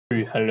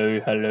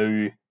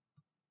Hello.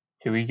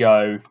 Here we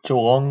go.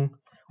 Geelong.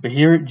 We're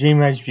here at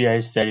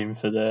GMHBA Stadium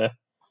for the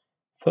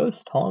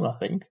first time, I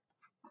think.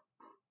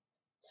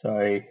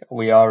 So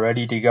we are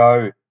ready to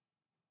go.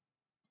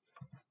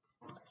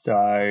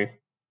 So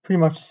pretty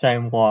much the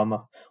same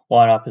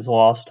lineup as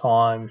last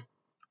time.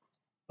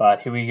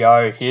 But here we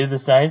go. Here are the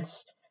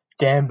Saints.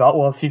 Dan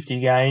Butler, 50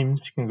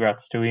 games.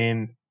 Congrats to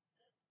him.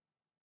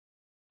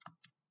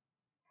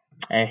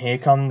 And here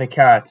come the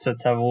Cats.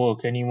 Let's have a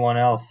look. Anyone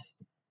else?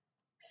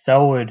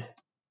 Selwood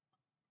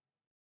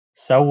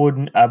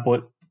and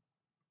Ablett,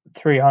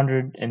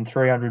 300 and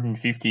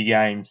 350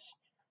 games.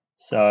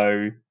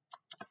 So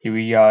here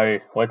we go.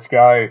 Let's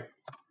go.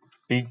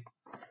 Big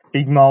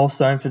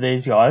milestone for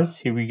these guys.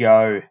 Here we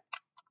go.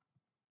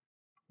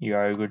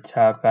 Good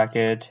tap back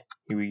it.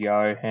 Here we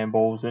go.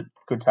 Handballs it.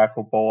 Good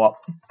tackle, ball up.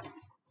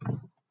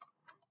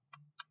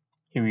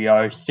 Here we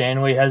go.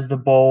 Stanley has the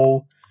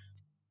ball.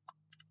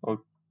 Or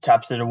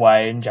taps it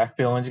away and Jack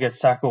Billings gets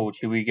tackled.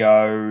 Here we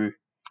go.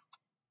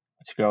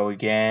 Let's go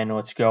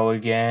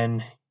again.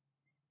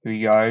 Here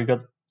we go.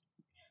 Got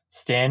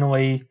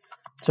Stanley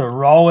to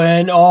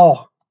Rowan.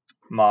 Oh,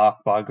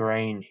 marked by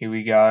Green. Here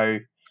we go.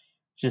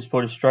 Just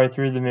put it straight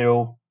through the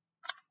middle.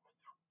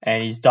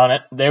 And he's done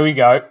it. There we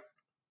go.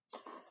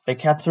 The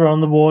Cats are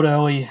on the board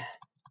early.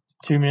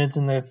 2 minutes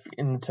in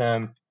the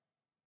term.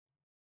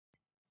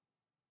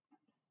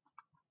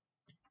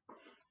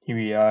 Here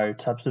we go.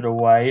 Taps it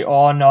away.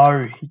 Oh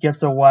no, he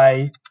gets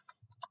away.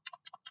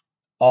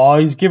 Oh,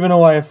 he's given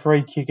away a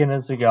free kick and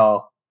it's a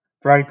goal.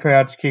 Brad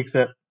Crouch kicks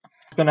it.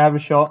 He's gonna have a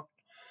shot.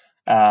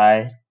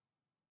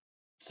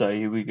 So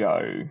here we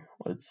go.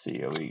 Let's see.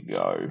 Here we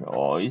go.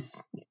 Oh, he's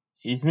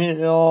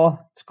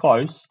it's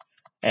close.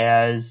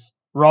 As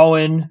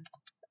Rowan.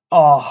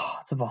 Oh,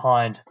 it's a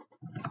behind.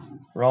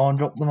 Rowan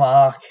dropped the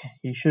mark.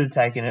 He should have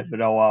taken it,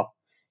 but oh well.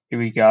 Here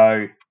we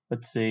go.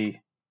 Let's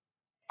see.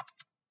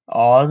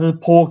 Oh, this is a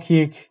poor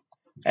kick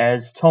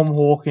as Tom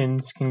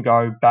Hawkins can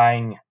go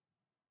bang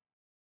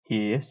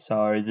here.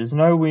 So there's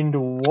no wind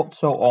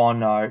whatsoever. Oh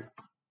no.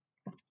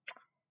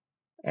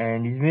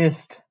 And he's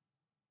missed.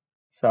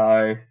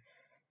 So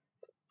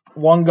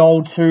 1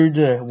 goal, 2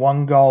 to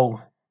 1 goal.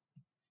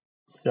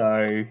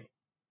 So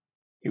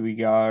here we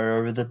go.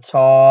 Over the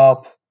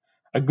top.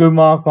 A good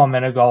mark by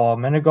Menegola.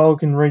 Menegola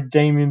can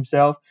redeem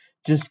himself.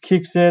 Just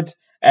kicks it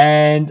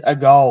and a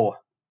goal.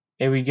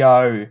 There we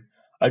go.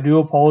 I do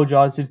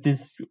apologise if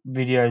this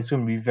video is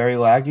going to be very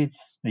laggy.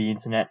 It's the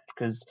internet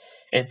because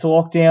it's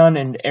lockdown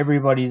and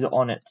everybody's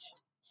on it.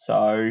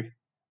 So,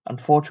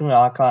 unfortunately,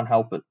 I can't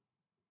help it.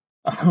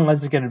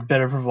 Unless I get a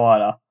better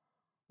provider,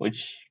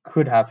 which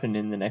could happen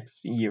in the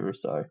next year or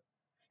so.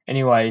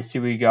 Anyways,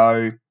 here we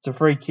go. It's a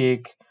free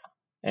kick.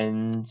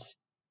 And,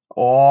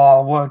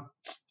 worked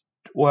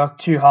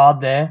too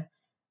hard there.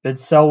 But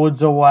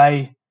Selwood's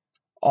away.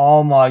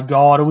 Oh my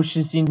god, I wish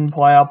this didn't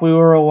play up. We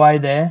were away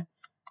there.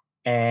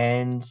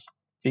 And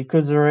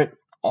because of it,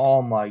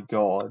 oh my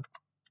god,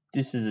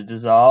 this is a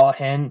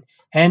disaster.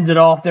 Hands it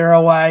off, they're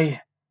away.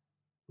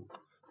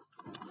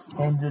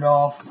 Hands it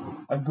off.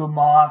 A good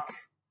mark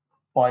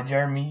by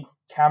Jeremy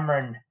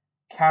Cameron.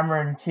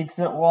 Cameron kicks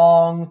it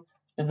long.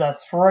 There's a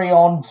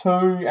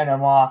 3-on-2 and a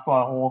mark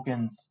by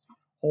Hawkins.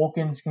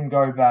 Hawkins can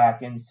go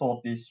back and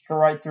sort this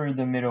straight through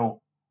the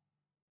middle.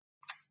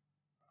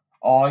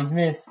 Oh, he's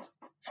missed.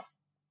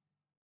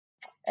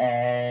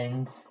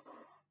 And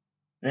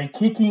the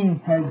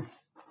kicking has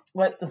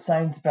let the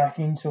Saints back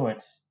into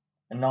it.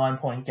 A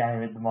 9-point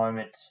game at the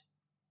moment.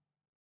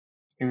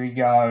 Here we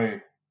go.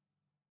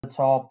 The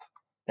top.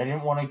 They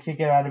didn't want to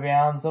kick it out of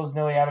bounds. That was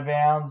nearly out of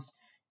bounds.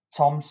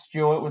 Tom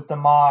Stewart with the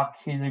mark.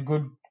 He's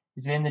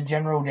been the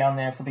general down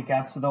there for the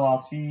Cats for the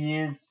last few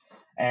years.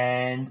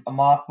 And a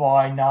mark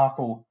by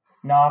Narkle.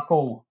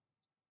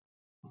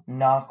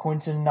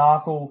 Quinton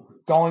Narkle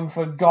going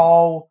for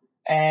goal.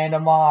 And a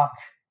mark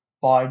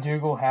by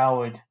Dougal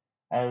Howard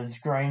as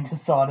Green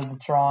decided to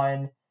try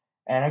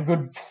and a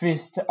good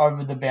fist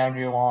over the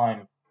boundary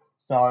line.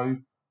 So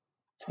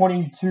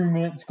 22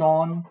 minutes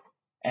gone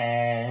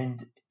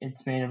and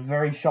it's been a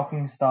very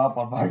shocking start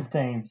by both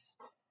teams.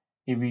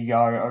 Here we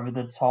go, over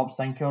the top,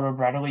 St Kilda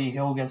Bradley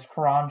Hill gets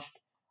crunched.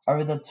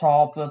 Over the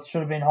top, that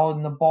should have been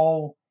holding the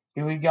ball.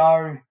 Here we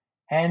go,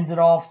 hands it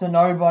off to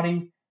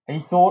nobody. He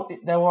thought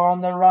they were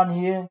on the run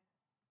here.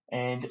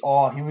 And,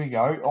 here we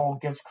go.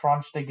 Gets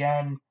crunched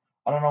again.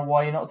 I don't know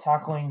why you're not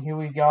tackling. Here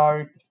we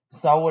go.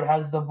 Selwood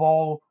has the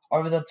ball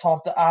over the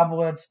top to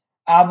Ablett.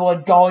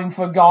 Ablett going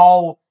for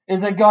goal.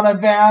 Is it going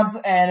to bounce?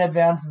 And it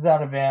bounces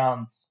out of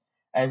bounds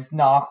as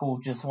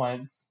Narkle just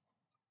went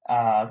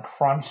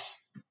crunch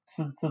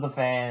to the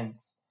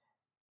fans.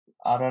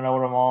 I don't know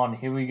what I'm on.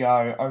 Here we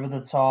go. Over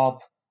the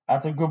top.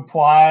 That's a good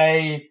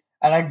play.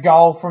 And a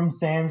goal from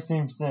Sam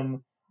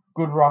Simpson.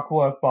 Good ruck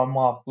work by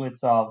Mark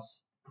Blitzarves.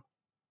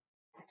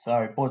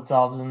 So,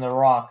 Blitzarves in the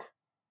ruck.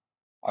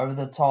 Over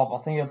the top.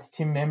 I think it's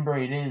Tim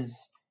Membry. It is.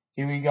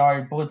 Here we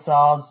go.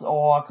 Blitzarves.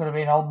 I could have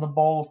been holding the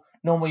ball.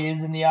 Normally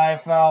is in the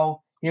AFL.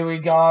 Here we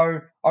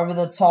go. Over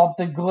the top.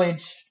 The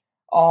glitch.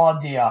 Oh,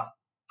 dear.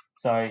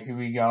 So, here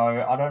we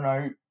go. I don't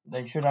know.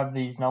 they should have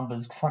these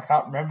numbers because I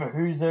can't remember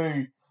who's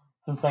who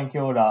for St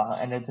Kilda,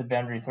 and it's a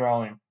boundary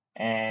throw-in.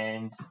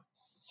 And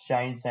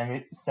Shane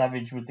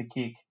Savage with the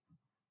kick.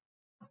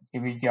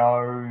 Here we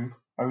go,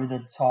 over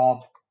the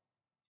top.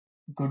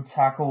 Good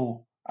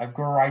tackle, a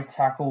great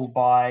tackle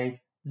by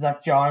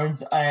Zach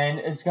Jones, and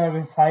it's going to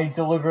be paid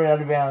deliberate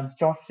out of bounds.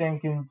 Josh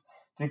Jenkins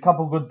did a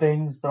couple good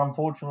things, but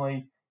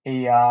unfortunately,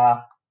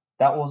 that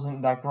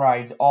wasn't that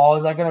great. Oh,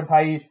 is that going to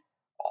pay?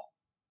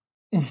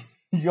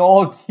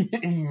 You're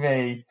kidding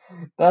me.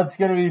 That's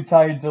going to be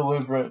paid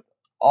deliberate.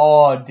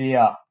 Oh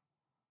dear.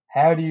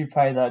 How do you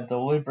pay that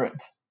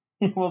deliberate?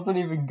 He wasn't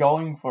even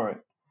going for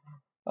it.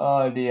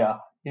 Oh dear.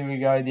 Here we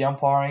go. The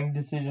umpiring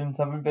decisions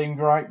haven't been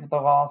great for the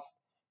last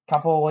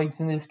couple of weeks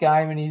in this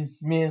game, and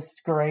he's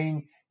missed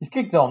green. He's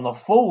kicked on the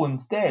full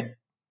instead.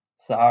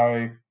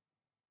 So,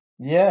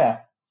 yeah.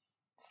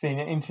 It's been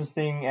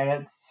interesting, and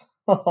it's...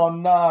 Oh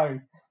no.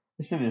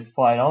 I should have just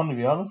played on, to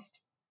be honest.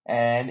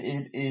 And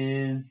it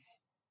is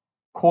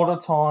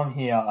quarter time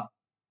here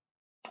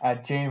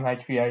at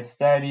GMHBA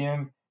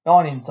Stadium.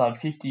 9 inside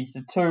 50s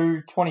to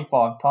 2,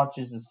 25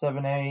 touches to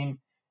 17,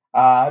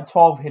 12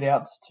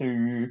 hitouts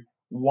to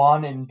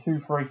 1 and 2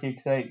 free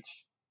kicks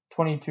each,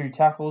 22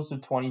 tackles to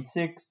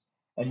 26,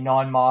 and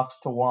 9 marks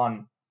to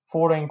 1,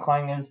 14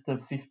 clangers to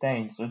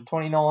 15. So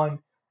 29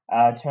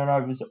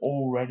 turnovers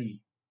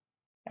already.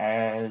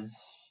 As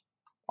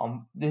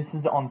this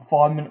is on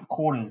 5-minute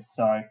quarters.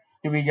 So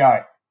here we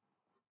go.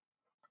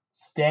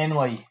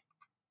 Stanley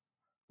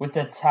with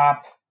a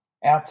tap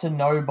out to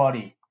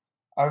nobody.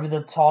 Over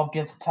the top,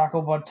 gets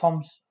tackled by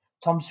Tom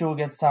Stewart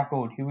gets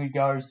tackled. Here we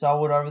go.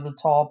 Selwood over the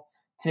top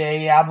to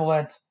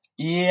Ablett.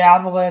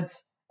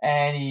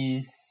 And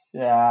he's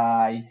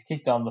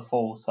kicked on the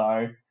full.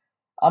 So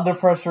under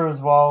pressure as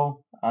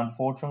well,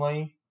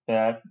 unfortunately.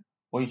 But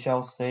we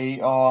shall see.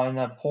 Oh, and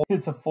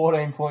it's a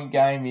 14-point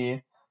game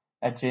here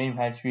at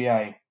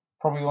GMHBA.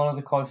 Probably one of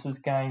the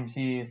closest games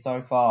here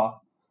so far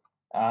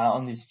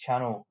on this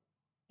channel.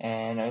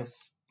 And it's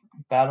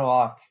bad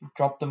luck.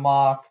 Dropped the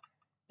mark.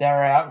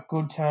 They're out.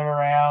 Good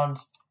turnaround.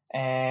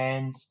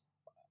 And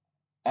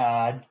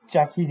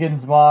Jack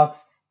Higgins marks.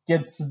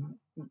 Gets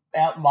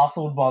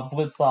out-muscled by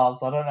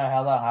Blitzarves. I don't know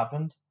how that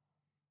happened.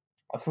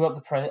 I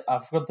forgot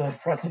to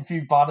press a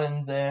few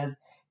buttons as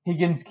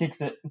Higgins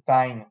kicks it.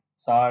 Bang.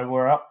 So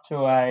we're up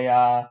to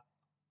a,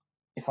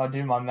 if I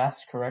do my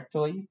maths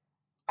correctly,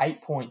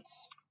 8 points.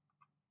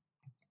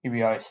 Here we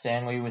go.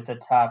 Stanley with a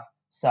tap.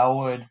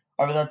 Selwood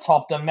over the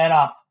top to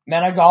Mena.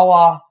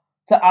 Menagola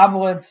to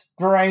Ablett.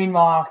 Green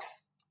marks.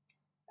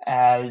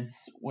 As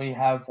we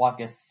have like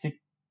a 6...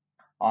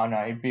 Oh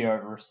no, he'd be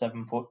over a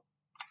 7 foot.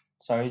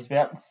 So he's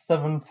about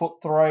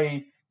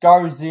 7'3".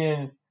 Goes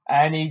in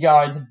and he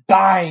goes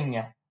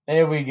bang.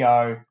 There we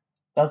go.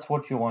 That's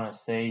what you want to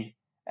see.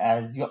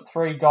 As you got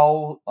 3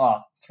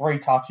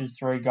 touches,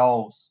 3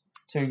 goals,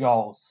 2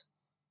 goals.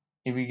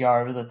 Here we go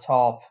over the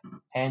top.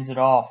 Hands it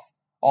off.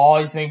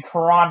 Oh, he's been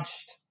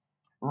crunched.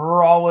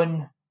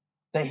 Rowan,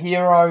 the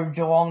hero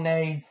Geelong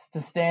needs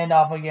to stand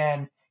up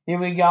again. Here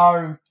we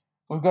go.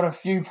 We've got a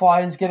few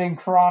players getting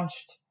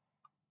crunched.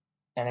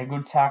 And a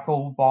good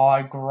tackle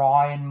by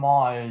Brian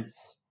Myers.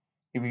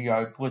 Here we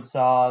go.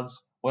 Blitzarves.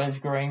 Where's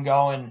Green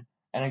going?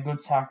 And a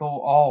good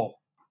tackle. Oh,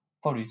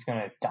 thought he was going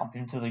to dump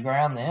him to the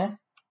ground there.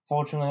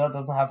 Fortunately, that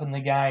doesn't happen in the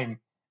game.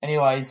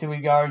 Anyways, here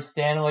we go.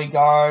 Stanley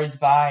goes.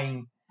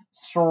 Bang.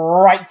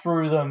 Straight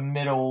through the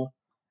middle.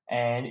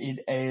 And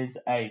it is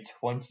a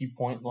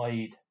 20-point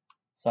lead.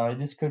 So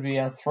this could be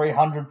a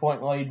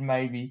 300-point lead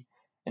maybe.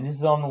 And this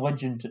is on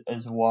Legend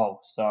as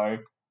well. So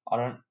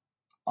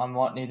I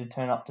might need to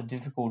turn up the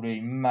difficulty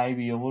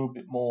maybe a little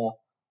bit more,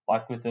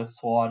 like with the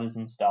sliders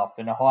and stuff.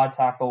 And a high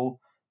tackle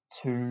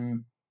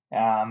to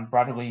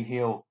Bradley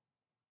Hill.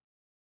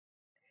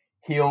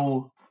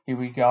 Hill, here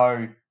we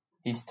go.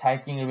 He's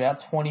taking about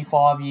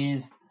 25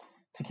 years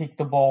to kick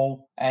the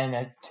ball and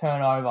a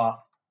turnover.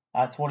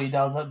 That's what he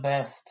does at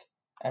best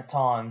at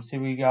times.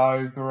 Here we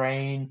go.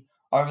 Green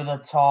over the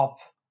top.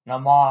 And a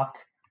mark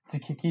to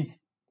kick his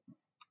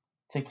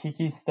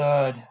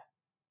third.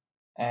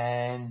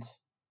 And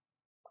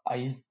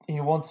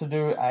he wants to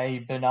do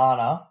a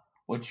banana,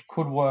 which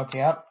could work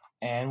out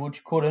and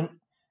which couldn't.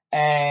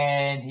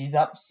 And he's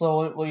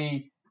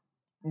absolutely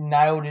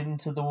nailed it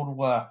into the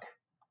woodwork.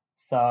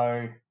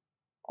 So,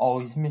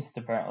 he's missed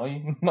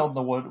apparently, not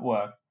the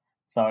woodwork.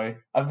 So,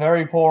 a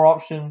very poor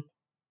option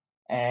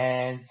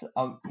and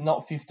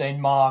not 15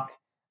 mark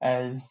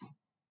as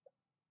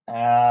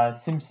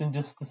Simpson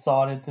just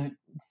decided to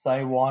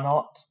say, why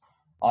not?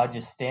 I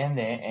just stand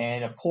there,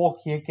 and a poor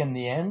kick in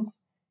the end.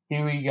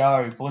 Here we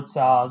go.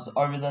 Blitzarves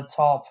over the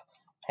top.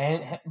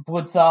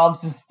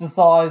 Blitzarves just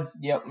decides,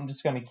 yep, I'm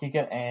just going to kick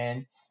it.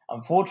 And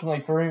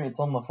unfortunately for him, it's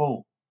on the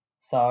full.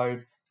 So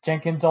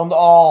Jenkins on the...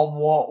 Oh,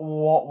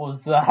 what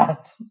was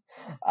that?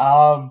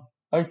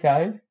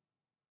 Okay.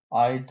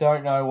 I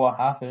don't know what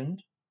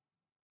happened.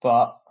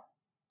 But,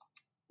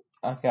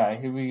 okay,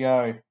 here we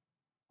go.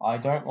 I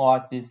don't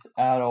like this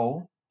at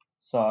all.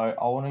 So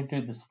I want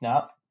to do the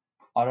snap.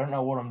 I don't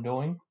know what I'm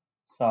doing.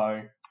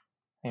 So,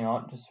 hang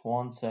on, just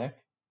one sec.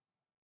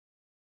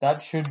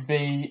 that should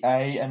be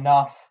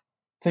enough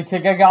to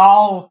kick a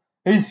goal.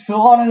 He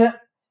slotted it,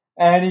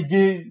 and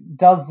he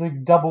does the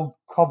double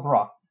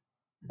cobra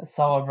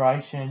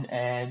celebration,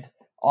 and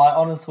I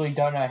honestly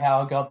don't know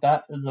how I got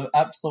that. It was an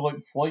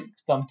absolute fluke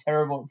because I'm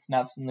terrible at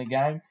snaps in the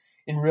game.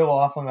 In real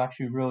life, I'm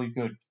actually really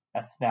good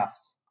at snaps,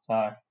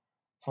 so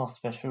it's my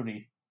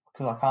specialty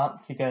because I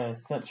can't kick a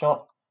set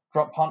shot,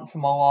 drop punt for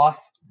my life.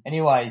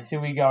 Anyways,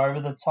 here we go,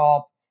 over the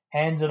top,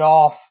 hands it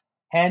off,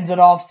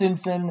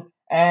 Simpson,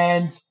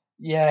 and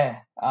yeah,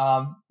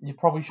 you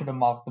probably should have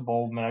marked the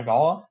ball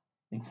Menegola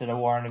instead of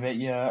worrying about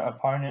your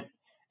opponent.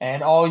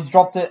 And he's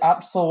dropped it,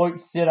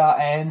 absolute sitter,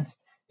 and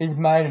he's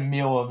made a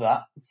meal of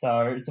that.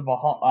 So it's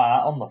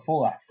on the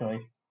full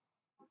actually.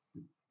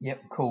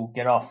 Yep, cool.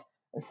 Get off,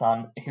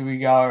 son. Here we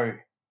go.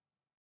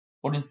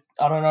 I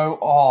don't know.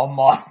 Oh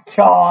my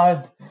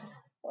god.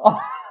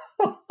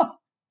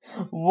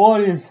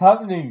 What is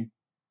happening?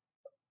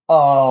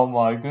 Oh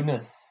my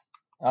goodness.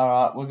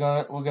 Alright,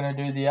 we're gonna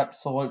do the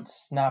absolute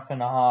snap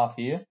and a half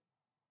here.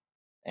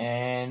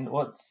 And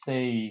let's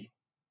see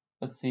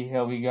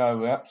how we go.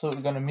 We're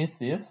absolutely gonna miss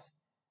this.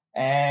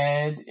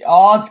 And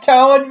it's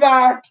coming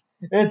back!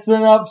 It's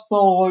an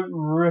absolute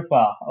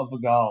ripper of a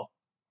goal.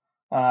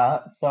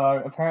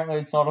 So apparently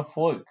it's not a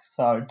fluke.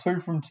 So 2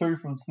 from 2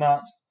 from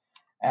snaps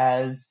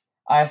as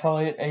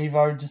AFL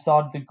Evo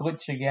decided to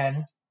glitch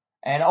again.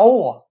 And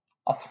a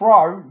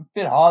throw, a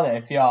bit high there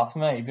if you ask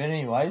me. But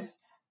anyways,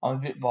 I'm a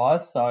bit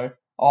biased. So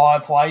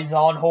it plays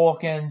on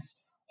Hawkins.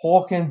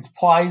 Hawkins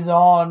plays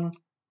on,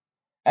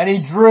 and he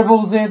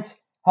dribbles it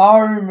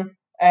home,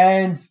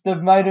 and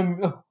they've made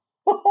him.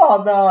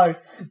 Oh no,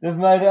 they've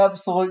made an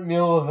absolute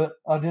meal of it.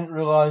 I didn't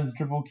realise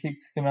dribble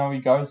kicks can only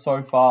go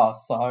so far.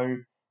 So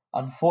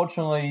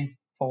unfortunately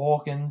for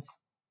Hawkins,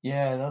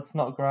 yeah, that's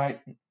not great.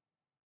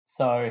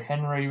 So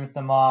Henry with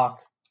the mark.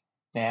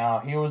 Now,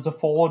 he was a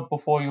forward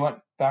before he went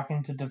back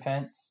into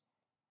defence.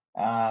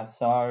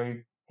 So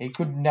he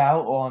could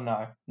nail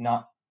no.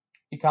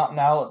 He can't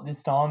nail it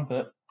this time,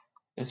 but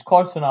it's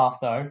close enough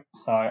though.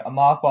 So a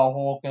mark by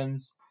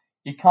Hawkins.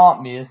 You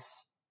can't miss.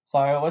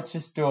 So let's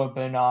just do a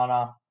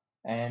banana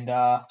and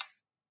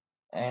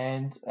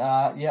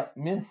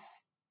miss.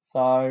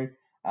 So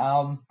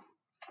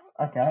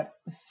okay,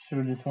 should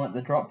have just went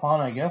the drop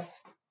punt, I guess.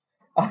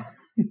 That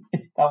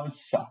was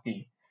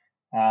shocking.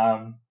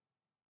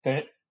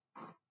 But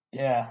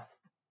yeah.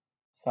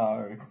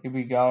 So here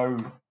we go.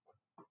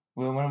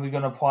 When are we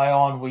going to play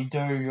on? We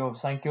do, or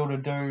St Kilda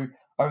do,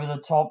 over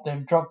the top.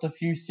 They've dropped a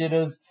few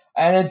sitters,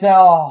 and it's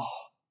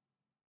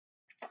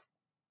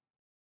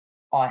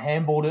I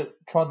handballed it,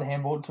 tried to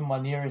handball it to my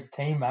nearest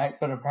teammate,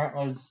 but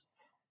apparently it's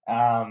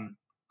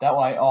that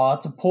way.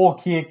 It's a poor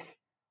kick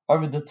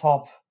over the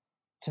top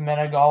to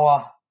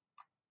Menegola,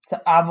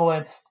 to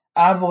Ablett.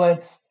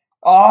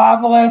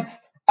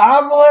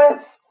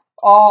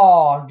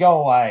 Oh,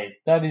 go away.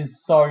 That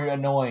is so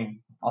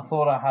annoying. I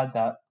thought I had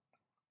that.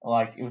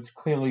 Like, it was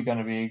clearly going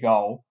to be a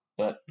goal,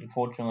 but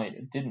unfortunately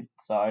it didn't.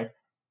 So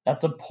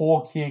that's a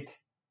poor kick,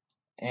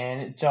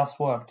 and it just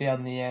worked out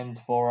in the end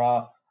for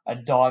a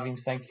diving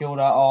St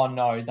Kilda. Oh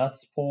no,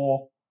 that's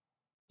poor.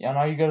 Yeah, I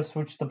know you got to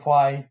switch the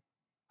play,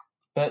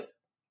 but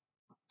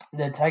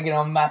they're taking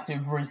a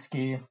massive risk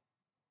here.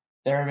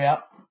 They're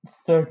about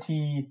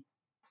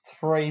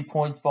 33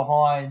 points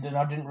behind, and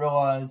I didn't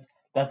realise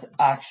that's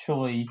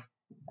actually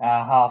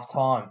half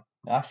time.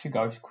 It actually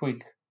goes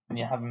quick when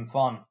you're having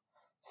fun.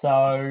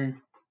 So,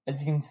 as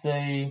you can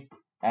see,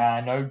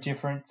 no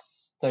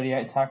difference.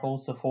 38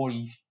 tackles to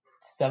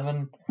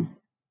 47.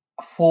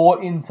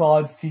 4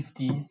 inside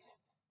 50s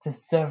to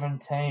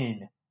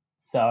 17.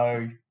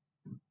 So,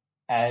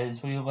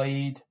 as we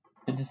lead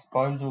the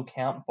disposal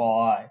count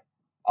by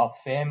a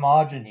fair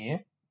margin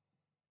here,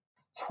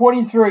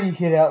 23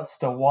 hitouts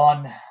to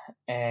 1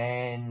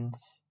 and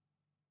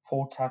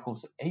 4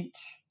 tackles each.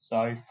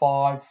 So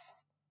 5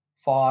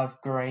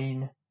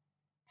 Green,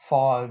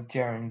 5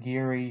 Jaron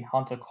Geary,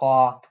 Hunter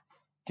Clark,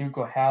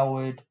 Dougal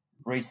Howard,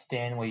 Reece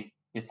Stanley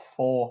with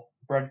 4,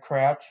 Brad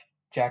Crouch,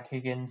 Jack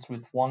Higgins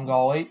with 1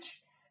 goal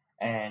each,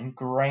 and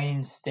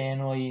Green,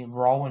 Stanley,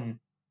 Rowan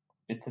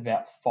with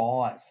about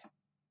 5.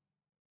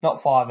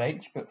 Not 5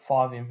 each, but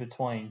 5 in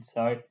between.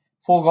 So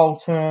 4 goal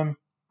 3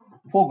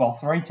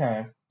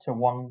 term to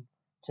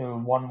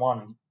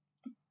 1-1.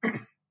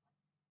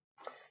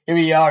 Here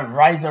we go.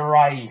 Razor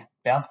Ray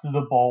bounces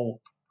the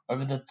ball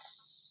over the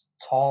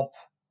top.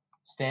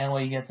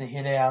 Stanley gets a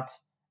hit out,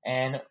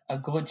 and a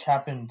glitch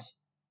happened,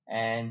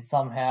 and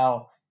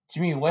somehow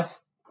Jimmy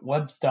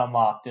Webster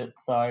marked it.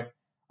 So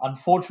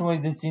unfortunately,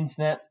 this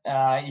internet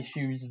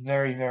issue is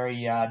very,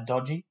 very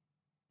dodgy.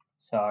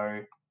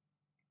 So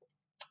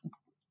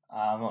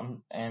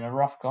and a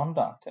rough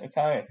conduct.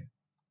 Okay,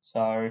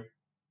 so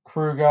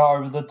Kruger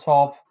over the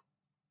top,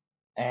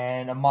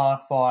 and a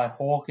mark by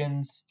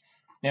Hawkins.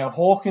 Now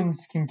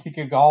Hawkins can kick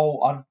a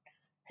goal.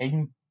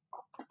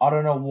 I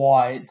don't know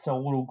why it's a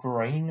little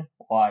green.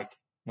 Like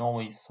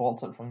normally he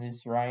slots it from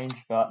this range,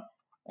 but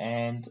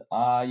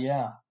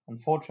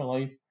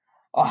unfortunately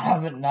I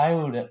haven't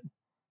nailed it.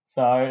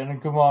 So and a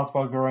good mark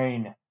by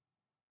Green.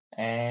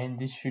 And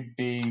this should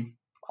be,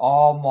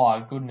 oh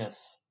my goodness,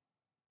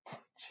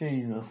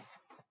 Jesus.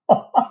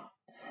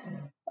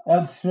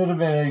 That should have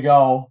been a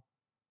goal.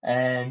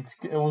 And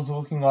it was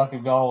looking like a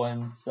goal,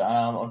 and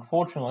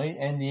unfortunately,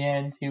 in the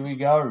end, here we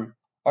go.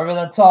 Over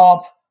the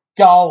top,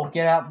 goal,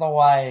 get out the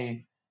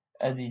way,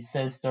 as he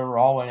says to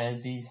Rowan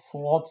as he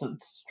slots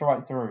it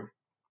straight through.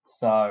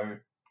 So,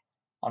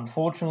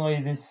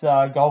 unfortunately, this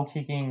goal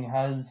kicking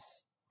has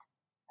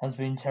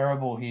been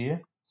terrible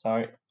here.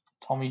 So,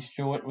 Tommy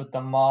Stewart with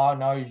the mark.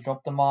 No, he's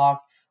dropped the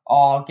mark.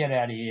 Oh, get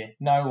out of here.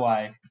 No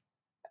way.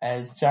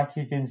 As Jack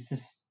Higgins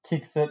just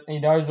kicks it. He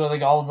knows where the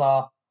goals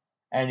are.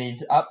 And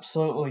he's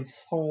absolutely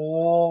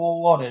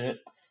slotted it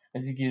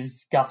as he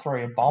gives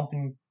Guthrie a bump.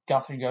 And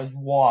Guthrie goes,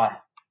 why?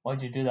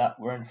 Why'd you do that?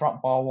 We're in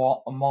front by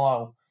a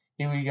mile.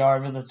 Here we go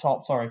over the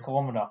top. Sorry,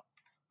 kilometre.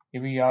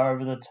 Here we go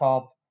over the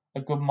top.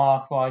 A good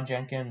mark by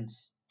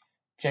Jenkins.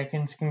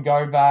 Jenkins can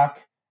go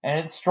back.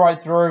 And it's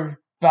straight through.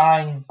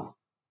 Bang.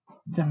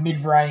 It's a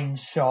mid-range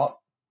shot.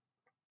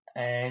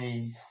 And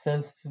he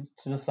says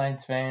to the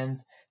Saints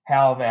fans,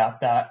 how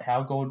about that?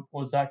 How good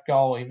was that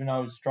goal, even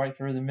though it was straight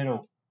through the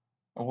middle?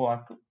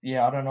 Like,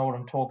 yeah, I don't know what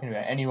I'm talking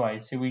about.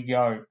 Anyways, here we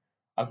go.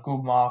 A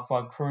good mark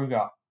by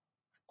Kruger.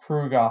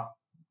 Kruger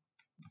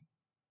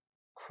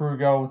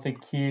with a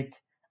kick.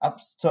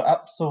 To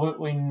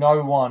absolutely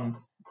no one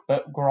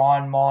but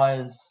Brian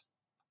Myers.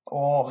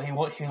 Oh, he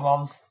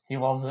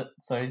loves it.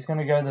 So he's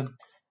gonna go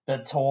the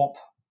top.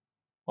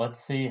 Let's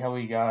see how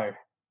we go.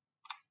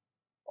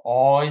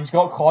 Oh, he's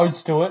got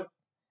close to it.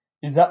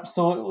 He's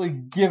absolutely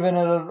given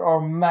it a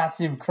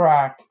massive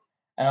crack.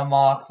 And a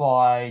mark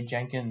by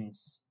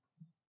Jenkins.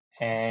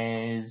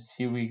 And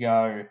here we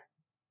go.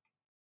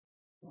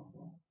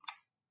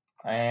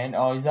 And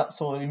he's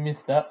absolutely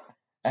missed that.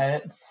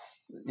 And it's,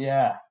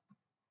 yeah.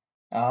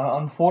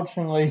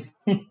 Unfortunately,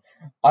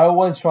 I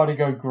always try to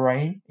go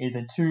green,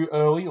 either too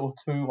early or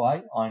too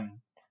late.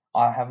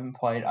 I haven't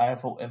played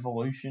AFL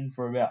EVolution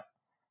for about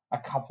a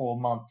couple of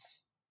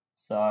months.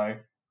 So,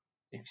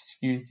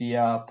 excuse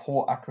the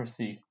poor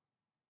accuracy,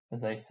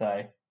 as they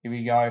say. Here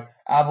we go.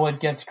 Ablett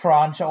gets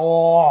crunch.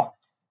 Oh,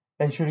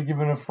 they should have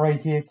given a free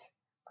kick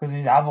because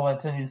he's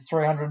Ablett's in his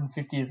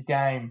 350th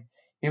game.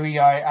 Here we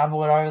go.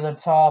 Ablett over the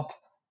top.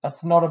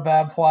 That's not a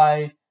bad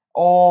play.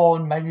 Oh,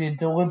 and maybe a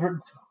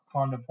deliberate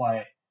kind of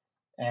play.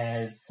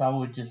 As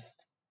Selwood just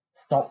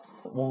stops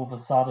all of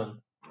a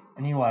sudden.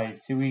 Anyways,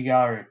 here we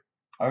go.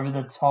 Over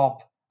the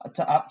top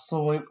to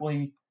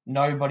absolutely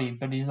nobody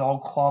but his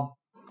old club.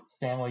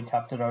 Stanley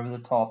tapped it over the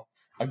top.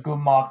 A good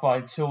mark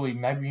by Tui.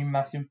 Maybe a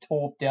massive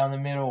torp down the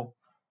middle.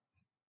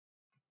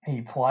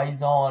 He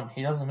plays on.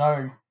 He doesn't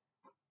know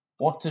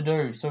what to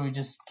do. So he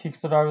just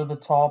kicks it over the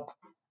top.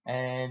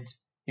 And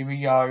here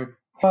we go.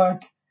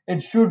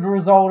 It should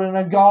result in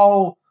a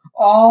goal.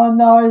 Oh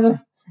no,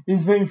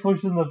 he's been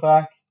pushed in the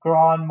back.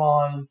 Grind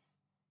Myers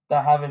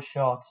to have a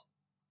shot.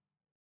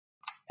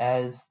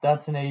 As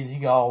that's an easy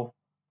goal.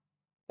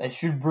 They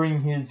should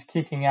bring his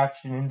kicking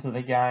action into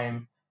the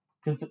game.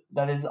 Because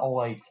that is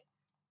elite.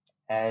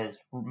 As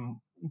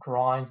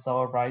Grind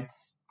celebrates.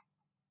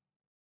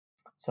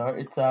 So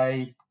it's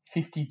a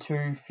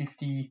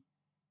 52-50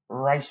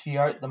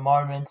 ratio at the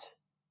moment.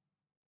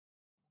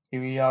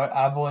 Here we go.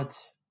 Ablett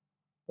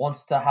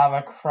wants to have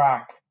a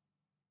crack.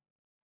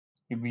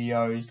 Here we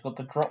go. He's got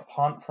the drop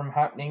punt from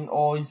happening.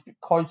 Oh, he's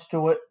close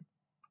to it.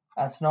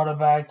 That's not a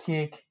bad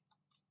kick.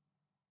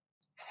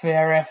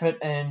 Fair effort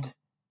and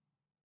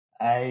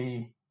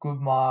a good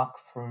mark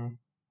from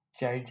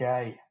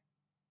JJ.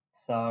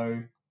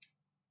 So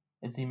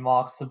as he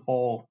marks the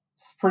ball,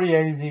 it's pretty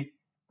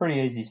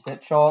easy.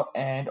 Set shot,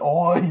 and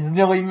he's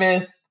nearly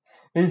missed.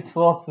 He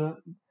slots it.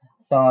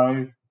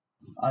 So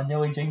I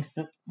nearly jinxed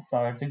it.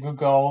 So it's a good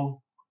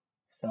goal.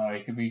 So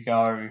here we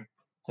go.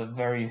 It's a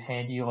very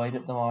handy lead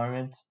at the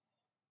moment.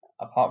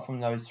 Apart from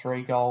those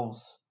 3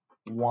 goals,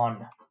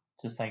 1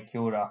 to St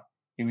Kilda.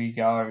 Here we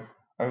go.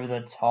 Over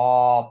the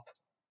top.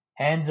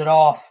 Hands it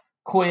off.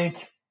 Quick.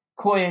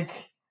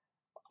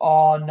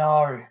 Oh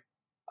no.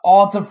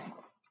 Oh,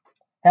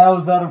 how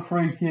is that a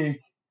free kick?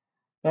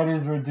 That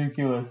is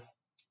ridiculous.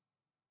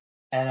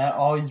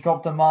 And he's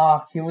dropped a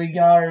mark. Here we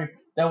go.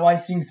 They're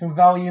wasting some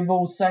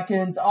valuable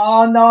seconds.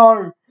 Oh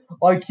no!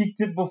 I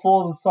kicked it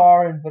before the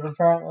siren, but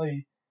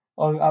apparently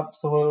I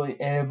absolutely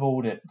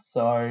airballed it.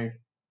 So,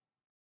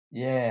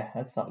 yeah,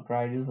 that's not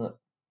great, is it?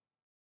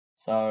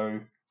 So,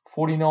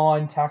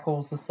 49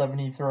 tackles to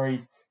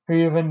 73. Who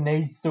even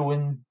needs to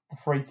win the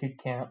free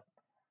kick count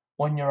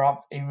when you're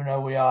up, even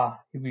though we are?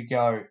 Here we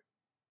go.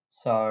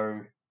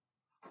 So,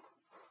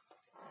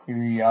 here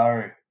we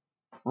go.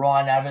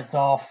 Ryan Abbott's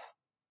off.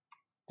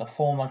 The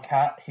former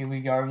Cat. Here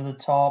we go over the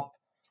top.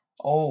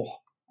 Oh,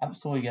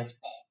 absolutely gets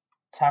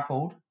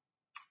tackled.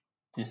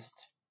 Just,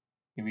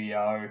 here we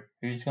go.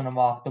 Who's going to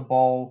mark the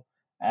ball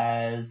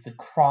as the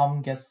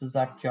crumb gets to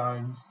Zach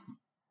Jones.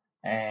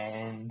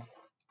 And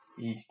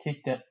he's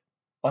kicked it.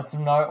 Lets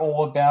him know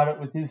all about it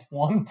with his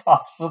 1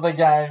 touch for the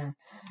game.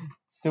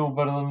 Still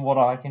better than what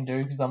I can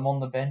do because I'm on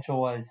the bench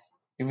always.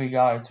 Here we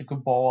go. It's a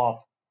good ball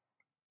up.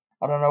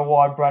 I don't know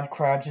why Brad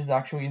Crouch is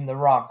actually in the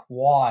ruck.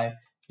 Why?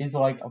 He's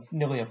like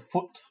nearly a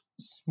foot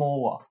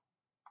smaller.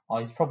 Oh,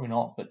 he's probably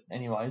not, but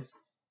anyways.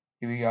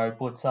 Here we go.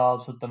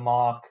 Blitzards with the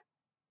mark.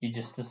 He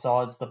just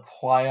decides to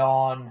play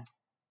on.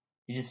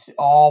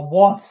 Oh,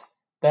 what?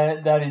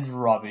 That is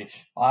rubbish.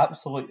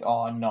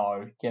 Oh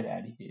no, get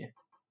out of here.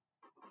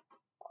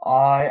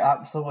 I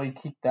absolutely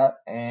kicked that,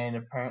 and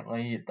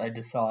apparently they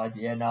decide,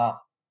 yeah, nah,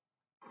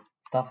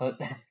 stuff it.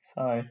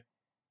 So,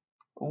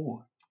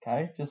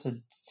 okay, just a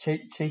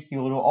cheeky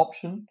little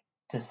option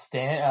to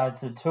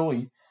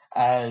Tui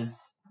as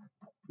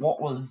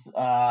what was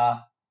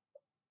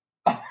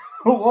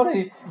what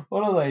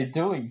are they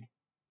doing?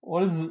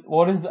 What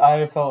is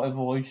AFL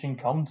Evolution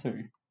come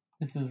to?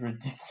 This is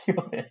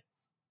ridiculous.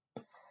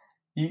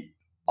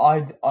 I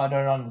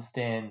don't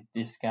understand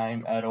this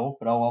game at all,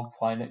 but I love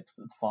playing it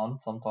because it's fun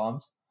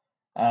sometimes.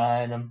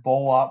 And then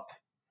ball up,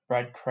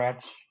 Brad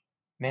Crouch,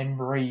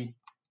 Membry,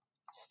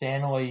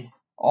 Stanley.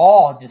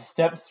 Oh, just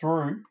steps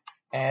through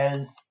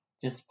as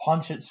just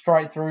punch it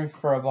straight through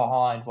for a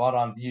behind. Well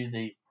done,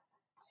 Busey.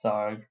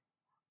 So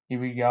here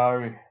we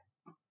go.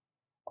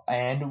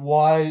 And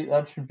why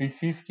that should be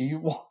 50?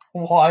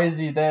 Why is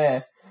he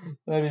there?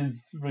 That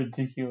is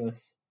ridiculous.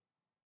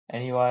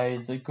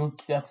 Anyways,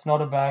 that's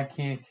not a bad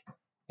kick.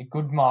 A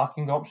good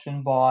marking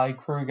option by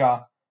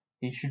Kruger.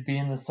 He should be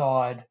in the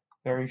side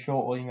very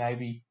shortly,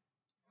 maybe,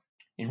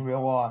 in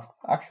real life.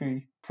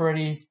 Actually,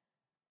 pretty.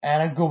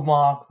 And a good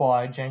mark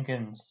by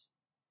Jenkins.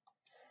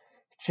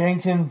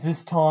 Jenkins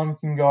this time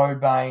can go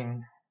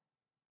bang.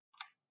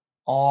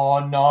 Oh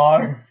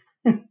no.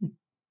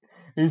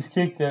 He's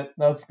kicked it.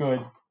 That's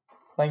good.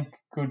 Thank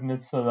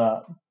goodness for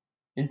that.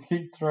 He's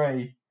kicked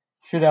 3.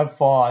 Should have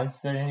 5.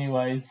 But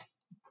anyways,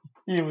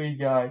 here we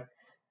go.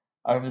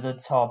 Over the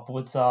top,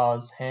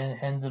 Blitzards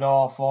hands it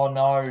off. Oh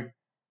no.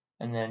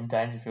 And then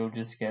Dangerfield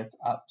just gets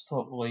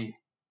absolutely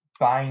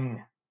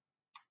bang.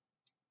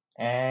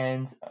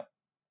 And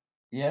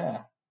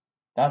yeah,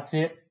 that's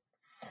it.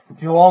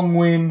 Geelong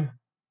win.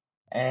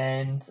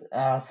 And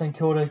St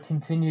Kilda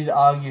continue to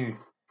argue.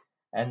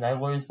 And they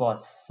lose by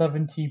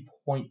 70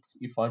 points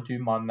if I do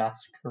my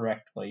maths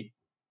correctly.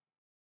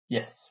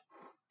 Yes.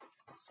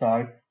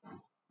 So,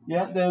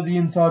 yeah, they're the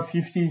inside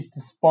 50s,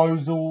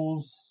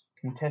 disposals,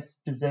 contested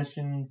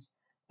possessions.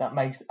 That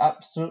makes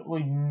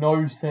absolutely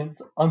no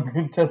sense.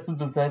 Uncontested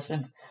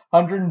possessions,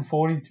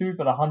 142,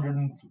 but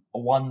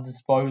 101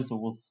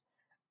 disposals.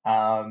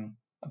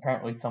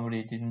 Apparently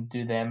somebody didn't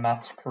do their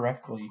maths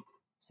correctly.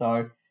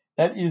 So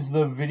that is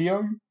the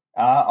video.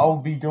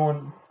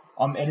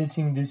 I'm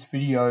editing this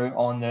video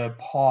on the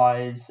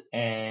Pies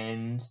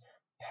and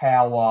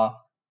Power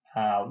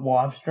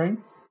live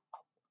stream.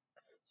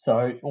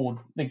 So,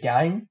 or the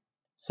game.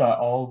 So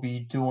I'll be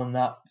doing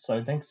that.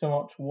 So thanks so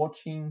much for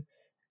watching,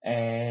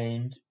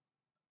 and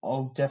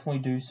I'll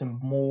definitely do some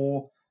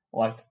more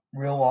like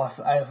real life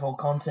AFL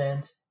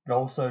content, but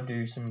also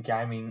do some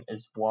gaming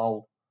as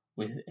well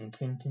and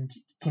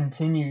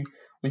continue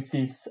with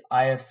this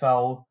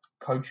AFL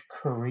coach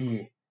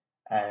career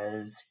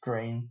as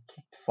Green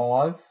kicked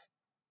 5.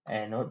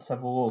 And let's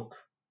have a look.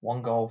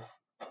 1 goal,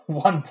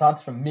 1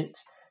 touch from Mitch,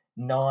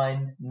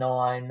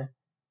 9-9.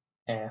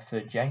 For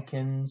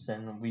Jenkins,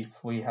 and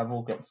if we have a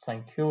look at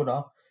St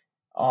Kilda,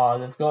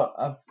 they've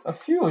got a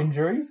few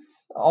injuries.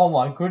 Oh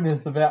my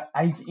goodness, about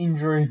 8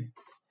 injuries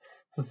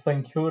for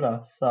St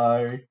Kilda,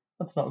 so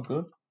that's not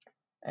good.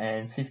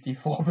 And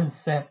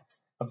 54%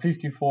 of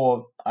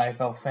 54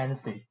 AFL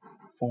fantasy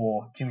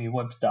for Jimmy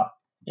Webster.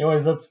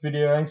 Anyways, that's the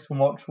video. Thanks so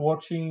much for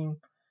watching.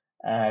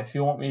 If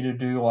you want me to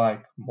do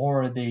like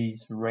more of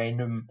these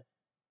random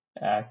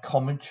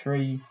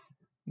commentary,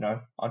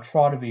 I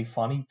try to be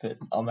funny, but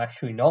I'm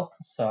actually not.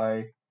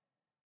 So,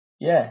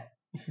 yeah,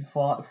 if you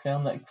found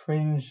that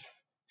cringe,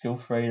 feel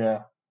free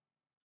to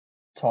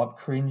type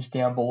cringe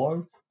down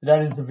below. But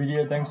that is the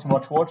video. Thanks so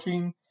much for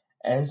watching.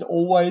 As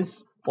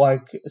always,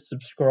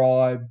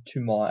 subscribe to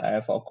my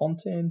AFL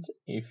content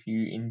if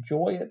you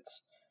enjoy it.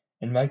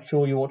 And make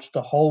sure you watch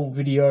the whole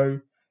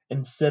video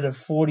instead of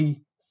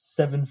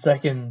 47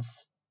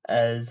 seconds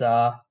as,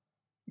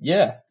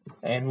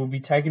 and we'll be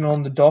taking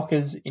on the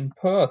Dockers in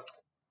Perth.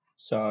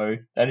 So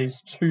that is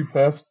 2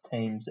 Perth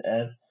teams,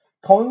 and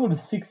Collingwood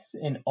is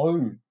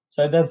 6-0.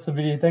 So that's the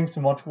video. Thanks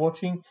so much for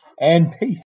watching, and peace.